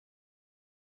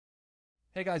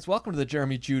Hey guys, welcome to the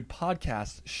Jeremy Jude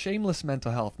Podcast, Shameless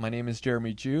Mental Health. My name is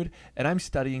Jeremy Jude, and I'm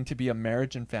studying to be a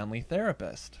marriage and family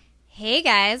therapist. Hey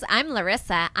guys, I'm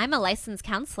Larissa. I'm a licensed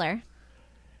counselor.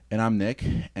 And I'm Nick,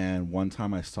 and one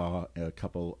time I saw a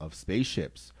couple of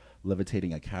spaceships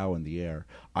levitating a cow in the air.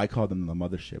 I call them the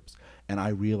motherships, and I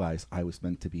realized I was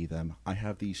meant to be them. I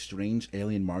have these strange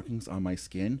alien markings on my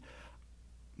skin.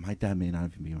 My dad may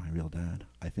not even be my real dad.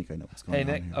 I think I know what's going Hey on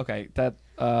Nick, here. okay,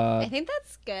 I think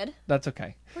that's good. that's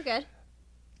okay. We're good.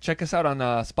 Check us out on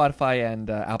Spotify and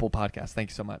Apple Podcasts. Thank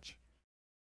you so much.